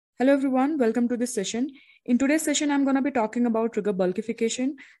Hello everyone, welcome to this session. In today's session, I'm going to be talking about trigger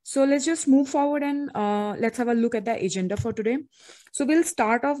bulkification. So let's just move forward and let's have a look at the agenda for today. So we'll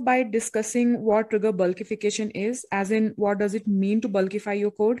start off by discussing what trigger bulkification is, as in what does it mean to bulkify your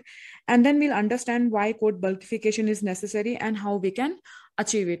code. And then we'll understand why code bulkification is necessary and how we can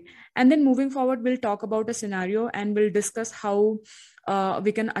achieve it. And then moving forward, we'll talk about a scenario and we'll discuss how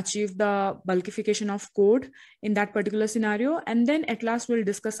we can achieve the bulkification of code in that particular scenario. And then at last, we'll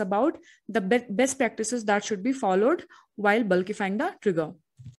discuss about the best practices that should be followed while bulkifying the trigger.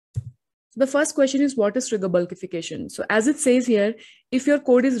 The first question is, what is trigger bulkification? So as it says here, if your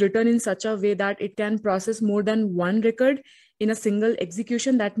code is written in such a way that it can process more than one record in a single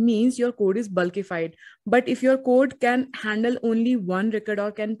execution, that means your code is bulkified. But if your code can handle only one record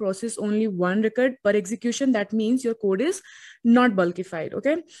or can process only one record per execution, that means your code is not bulkified.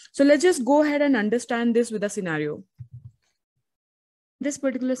 Okay, so let's just go ahead and understand this with a scenario. This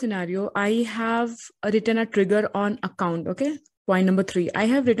particular scenario, I have written a trigger on account. Okay, point number 3, I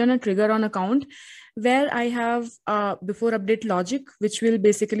have written a trigger on account where I have before update logic, which will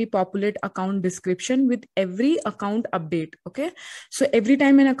basically populate account description with every account update. Okay, so every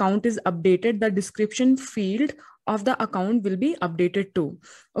time an account is updated, the description field of the account will be updated too.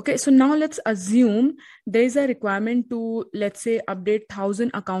 Okay, so now let's assume there is a requirement to, let's say, update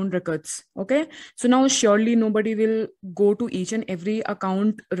 1,000 account records. Okay, so now surely nobody will go to each and every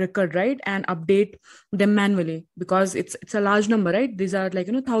account record, right, and update them manually, because it's a large number, right? These are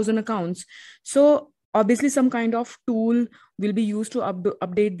 1,000 accounts. So obviously some kind of tool will be used to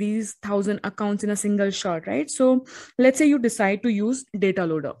update these 1,000 accounts in a single shot, right? So let's say you decide to use data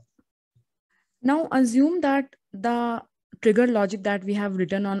loader. Now assume that the trigger logic that we have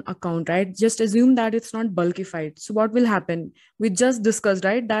written on account, right, just assume that it's not bulkified. So what will happen? We just discussed,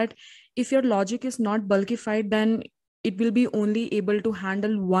 right, that if your logic is not bulkified, then it will be only able to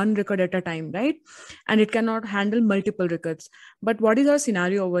handle one record at a time, right? And it cannot handle multiple records. But what is our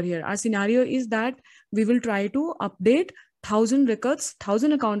scenario over here? Our scenario is that we will try to update 1,000 records,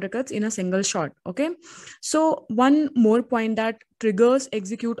 1,000 account records in a single shot. Okay, so one more point, that triggers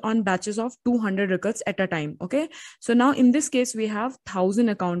execute on batches of 200 records at a time. Okay, so now in this case we have 1,000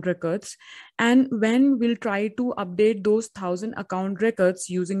 account records, and when we'll try to update those 1,000 account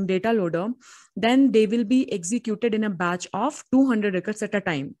records using data loader, then they will be executed in a batch of 200 records at a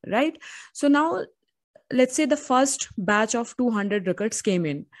time, right? So now let's say the first batch of 200 records came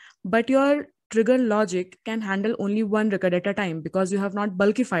in, but your trigger logic can handle only one record at a time because you have not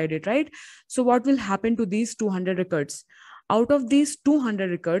bulkified it, right? So what will happen to these 200 records? Out of these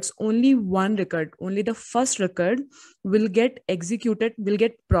 200 records, only one record, only the first record will get executed, will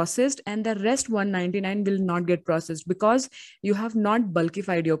get processed, and the rest 199 will not get processed because you have not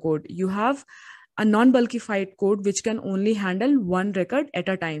bulkified your code. You have a non-bulkified code which can only handle one record at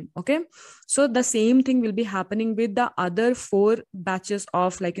a time. Okay, so the same thing will be happening with the other 4 batches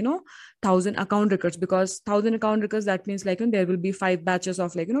of 1,000 account records, because 1,000 account records, that means there will be 5 batches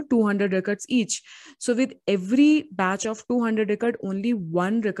of 200 records each. So with every batch of 200 record, only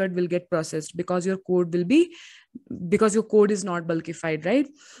one record will get processed because your code is not bulkified, right?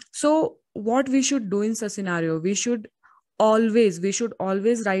 So what we should do in such scenario, we should always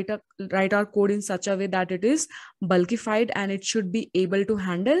write our code in such a way that it is bulkified and it should be able to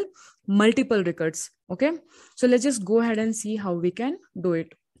handle multiple records. Okay, so let's just go ahead and see how we can do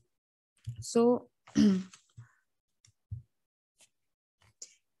it. So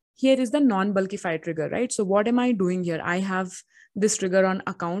here is the non-bulkified trigger, right? So what am I doing here? I have this trigger on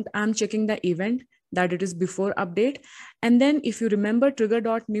account. I'm checking the event that it is before update, and then if you remember,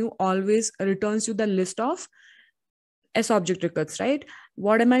 trigger.new always returns you the list of S object records, right?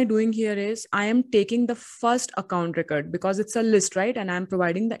 What am I doing here is I am taking the first account record because it's a list, right? And I'm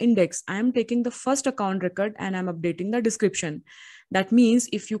providing the index. I am taking the first account record and I'm updating the description. That means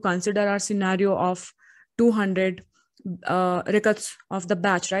if you consider our scenario of 200 records of the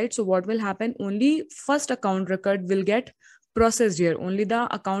batch, right? So what will happen? Only first account record will get processed here. Only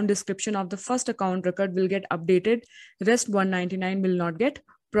the account description of the first account record will get updated. Rest 199 will not get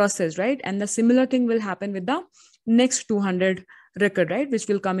processed, right? And the similar thing will happen with the next 200 record, right, which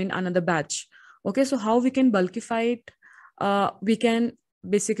will come in another batch. Okay, so how we can bulkify it? We can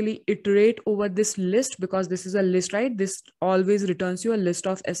basically iterate over this list, because this is a list, right? This always returns you a list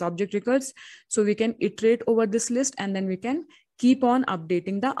of S object records. So we can iterate over this list and then we can keep on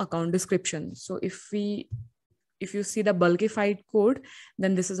updating the account description. So if you see the bulkified code,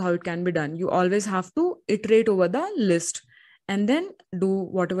 then this is how it can be done. You always have to iterate over the list and then do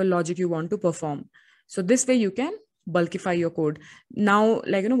whatever logic you want to perform. So this way you can bulkify your code. Now,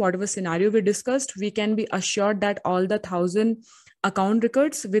 like, whatever scenario we discussed, we can be assured that all the 1,000 account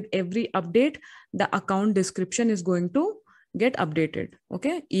records, with every update, the account description is going to get updated.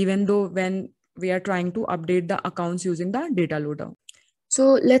 Okay. Even though when we are trying to update the accounts using the data loader.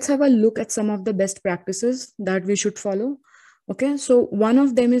 So let's have a look at some of the best practices that we should follow. Okay, so one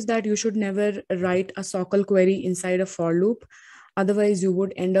of them is that you should never write a SOQL query inside a for loop. Otherwise, you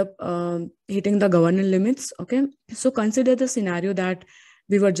would end up hitting the governance limits. Okay, so consider the scenario that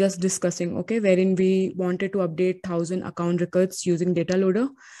we were just discussing, okay, wherein we wanted to update 1,000 account records using data loader.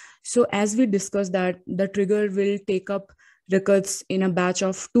 So as we discussed that the trigger will take up records in a batch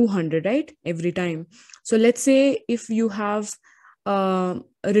of 200, right, every time. So let's say if you have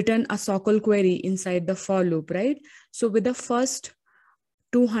written a SOQL query inside the for loop, right? So with the first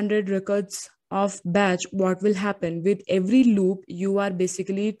 200 records of batch, what will happen with every loop? You are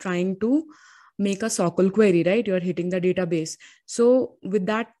basically trying to make a SOQL query, right? You are hitting the database. So with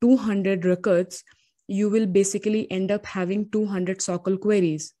that 200 records, you will basically end up having 200 SOQL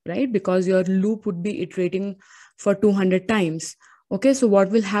queries, right? Because your loop would be iterating for 200 times. Okay, so what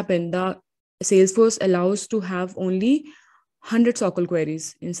will happen? The Salesforce allows to have only 100 SOQL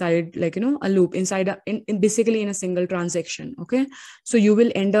queries inside, like, a loop inside basically in a single transaction. Okay, so you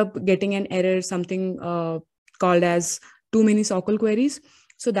will end up getting an error, something called as too many SOQL queries.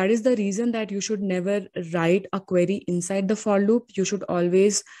 So that is the reason that you should never write a query inside the for loop. You should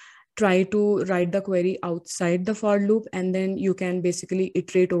always try to write the query outside the for loop, and then you can basically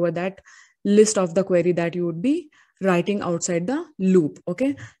iterate over that list of the query that you would be writing outside the loop.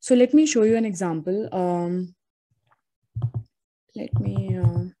 Okay, so let me show you an example.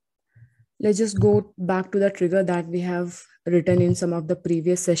 Let's just go back to the trigger that we have written in some of the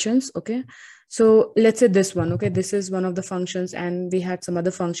previous sessions. Okay, so let's say this one. Okay, this is one of the functions, and we had some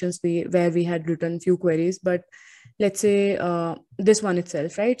other functions where we had written few queries, but let's say this one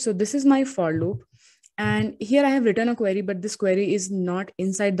itself, right? So this is my for loop, and here I have written a query, but this query is not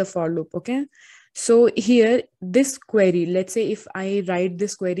inside the for loop. Okay, so here this query, let's say if I write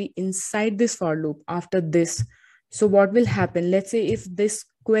this query inside this for loop after this, so what will happen? Let's say if this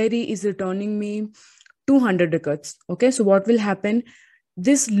query is returning me 200 records. Okay, so what will happen?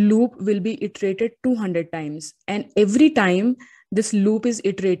 This loop will be iterated 200 times, and every time this loop is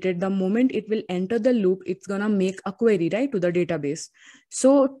iterated, the moment it will enter the loop, it's gonna make a query, right, to the database.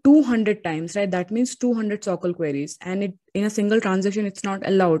 So 200 times, right? That means 200 SOQL queries, and it in a single transaction, it's not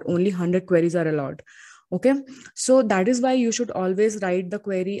allowed. Only 100 queries are allowed. Okay, so that is why you should always write the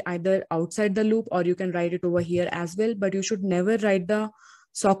query either outside the loop, or you can write it over here as well, but you should never write the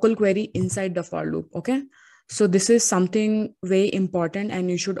SOQL query inside the for loop. Okay, so this is something very important, and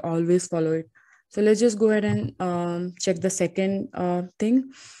you should always follow it. So let's just go ahead and check the second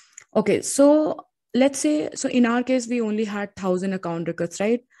thing. Okay, so let's say, so in our case, we only had 1,000 account records,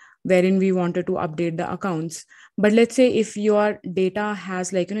 right, wherein we wanted to update the accounts. But let's say if your data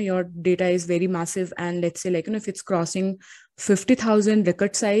has, like, your data is very massive, and let's say, like, if it's crossing 50,000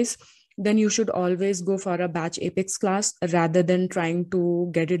 record size, then you should always go for a batch apex class rather than trying to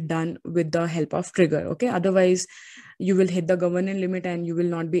get it done with the help of trigger. Okay, otherwise you will hit the governance limit and you will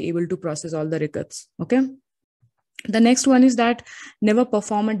not be able to process all the records. Okay, the next one is that never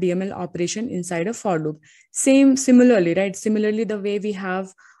perform a DML operation inside a for loop. Similarly, right? Similarly, the way we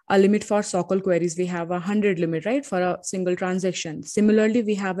have a limit for SOQL queries, we have 100 limit, right, for a single transaction. Similarly,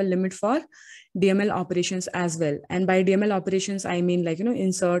 we have a limit for DML operations as well. And by DML operations, I mean, like,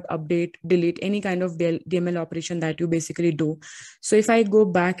 insert, update, delete, any kind of DML operation that you basically do. So if I go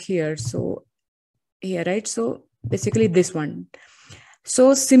back here, so here, right? So basically this one.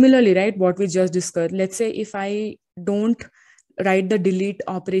 So similarly, right, what we just discussed, let's say if I don't write the delete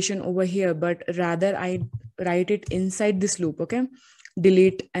operation over here, but rather I write it inside this loop, okay,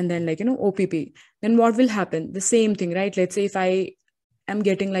 delete and then, like, OPP, then what will happen? The same thing, right? Let's say if I am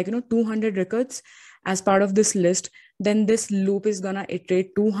getting, like, 200 records as part of this list, then this loop is gonna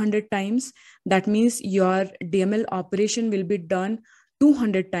iterate 200 times. That means your DML operation will be done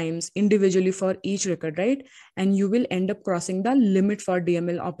 200 times individually for each record, right? And you will end up crossing the limit for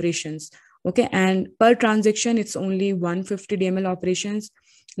DML operations. Okay, and per transaction, it's only 150 DML operations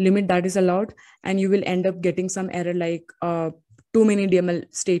limit that is allowed, and you will end up getting some error like too many DML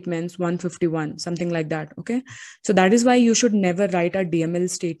statements, 151, something like that. Okay, so that is why you should never write a DML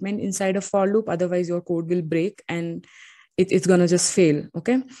statement inside a for loop. Otherwise, your code will break and it's gonna just fail.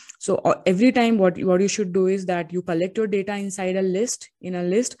 Okay, so every time what you should do is that you collect your data inside a list,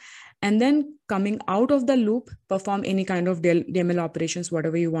 and then coming out of the loop, perform any kind of DML operations,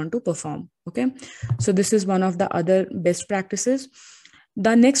 whatever you want to perform. Okay, so this is one of the other best practices.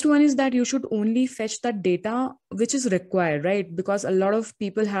 The next one is that you should only fetch the data which is required, right? Because a lot of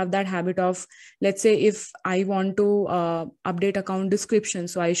people have that habit of, let's say if I want to update account description,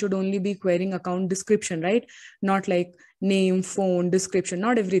 so I should only be querying account description, right? Not like name, phone, description,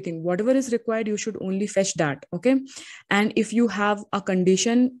 not everything. Whatever is required, you should only fetch that, okay? And if you have a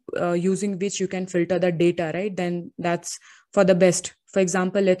condition using which you can filter the data, right, then that's for the best. For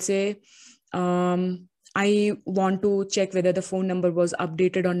example, let's say I want to check whether the phone number was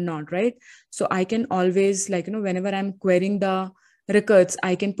updated or not, right? So I can always, like, whenever I'm querying the records,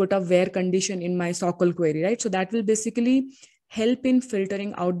 I can put a where condition in my SOQL query, right? So that will basically help in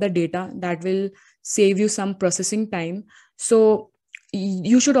filtering out the data. That will save you some processing time. So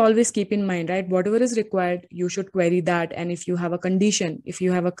you should always keep in mind, right? Whatever is required, you should query that. And if you have a condition, if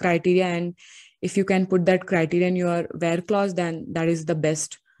you have a criteria, and if you can put that criteria in your where clause, then that is the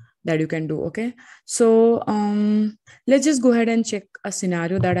best that you can do. Okay, so let's just go ahead and check a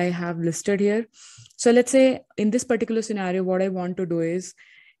scenario that I have listed here. So let's say in this particular scenario, what I want to do is,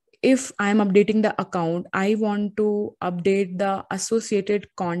 if I'm updating the account, I want to update the associated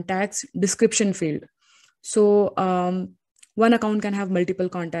contacts description field. So one account can have multiple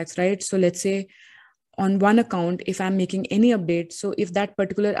contacts, right? So let's say on one account, if I'm making any update, so if that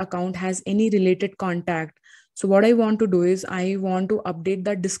particular account has any related contact, so what I want to do is I want to update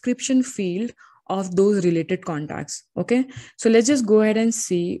the description field of those related contacts. Okay, so let's just go ahead and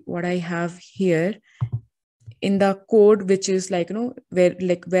see what I have here in the code, which is like,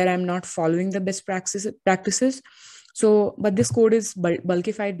 where I'm not following the best practices. So, but this code is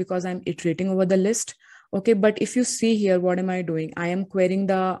bulkified because I'm iterating over the list. Okay, but if you see here, what am I doing? I am querying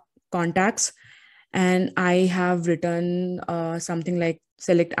the contacts, and I have written something like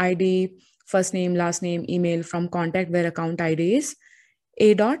select ID, first name, last name, email from contact where account ID is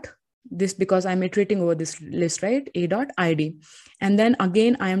a dot this, because I'm iterating over this list, right? A dot ID. And then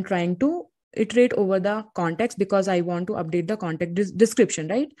again, I am trying to iterate over the context because I want to update the contact description,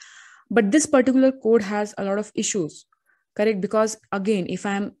 right? But this particular code has a lot of issues, correct? Because again,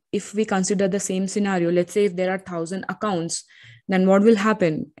 if we consider the same scenario, let's say if there are 1,000 accounts, then what will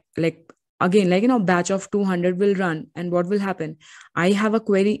happen? Like, again, like, batch of 200 will run, and what will happen? I have a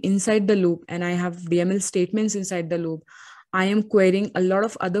query inside the loop, and I have DML statements inside the loop. I am querying a lot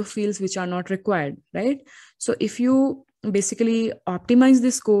of other fields which are not required, right? So if you basically optimize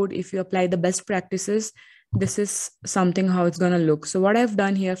this code, if you apply the best practices, this is something how it's going to look. So what I've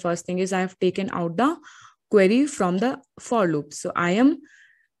done here, first thing is I've taken out the query from the for loop. So I am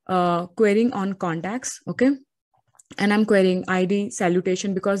querying on contacts, okay? And I'm querying ID,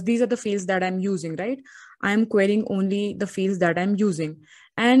 salutation, because these are the fields that I'm using, right? I'm querying only the fields that I'm using.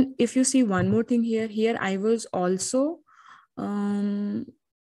 And if you see one more thing here I was also,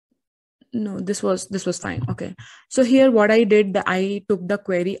 no, this was fine. Okay, so here what I did, I took the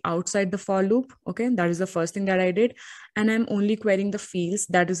query outside the for loop. Okay, that is the first thing that I did. And I'm only querying the fields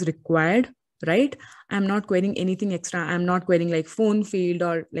that is required, right? I'm not querying anything extra. I'm not querying like phone field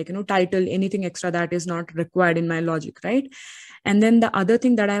or like, title, anything extra that is not required in my logic, right? And then the other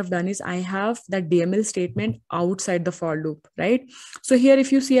thing that I have done is I have that DML statement outside the for loop, right? So here,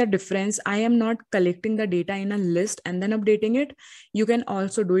 if you see a difference, I am not collecting the data in a list and then updating it. You can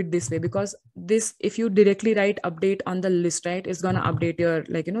also do it this way, because this, if you directly write update on the list, right, it's going to update your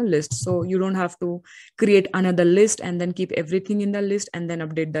list. So you don't have to create another list and then keep everything in the list and then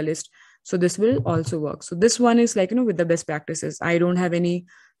update the list. So this will also work. So this one is like, with the best practices. I don't have any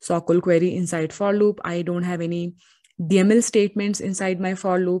SOQL query inside for loop. I don't have any DML statements inside my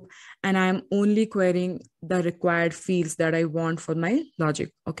for loop, and I'm only querying the required fields that I want for my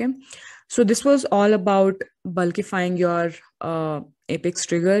logic. Okay, so this was all about bulkifying your Apex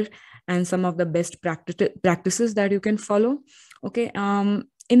trigger and some of the best practices that you can follow. Okay,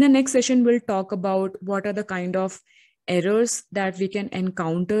 in the next session, we'll talk about what are the kind of errors that we can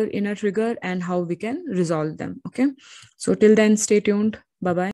encounter in a trigger and how we can resolve them. Okay, so till then, stay tuned. Bye bye.